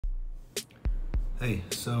Hey,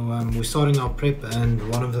 so we're starting our prep, and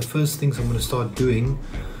one of the first things I'm going to start doing,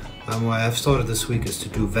 what I have started this week, is to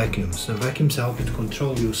do vacuums. So vacuums help you to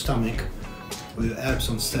control your stomach or your abs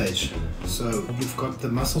on stage. So you've got the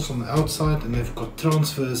muscles on the outside and they've got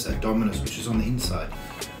transverse abdominis, which is on the inside.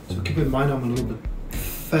 So keep in mind I'm a little bit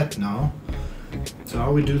fat now. So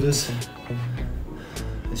how we do this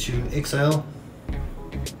is you exhale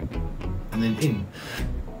and then in.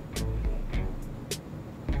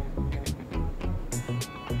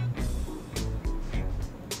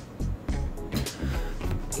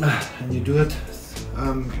 And you do it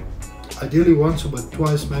ideally once, but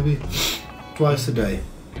twice, maybe twice a day.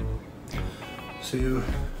 So you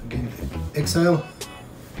again exhale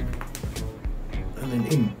and then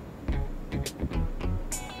in.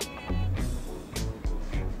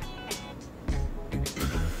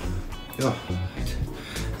 Yeah,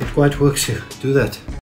 it quite works. You do that.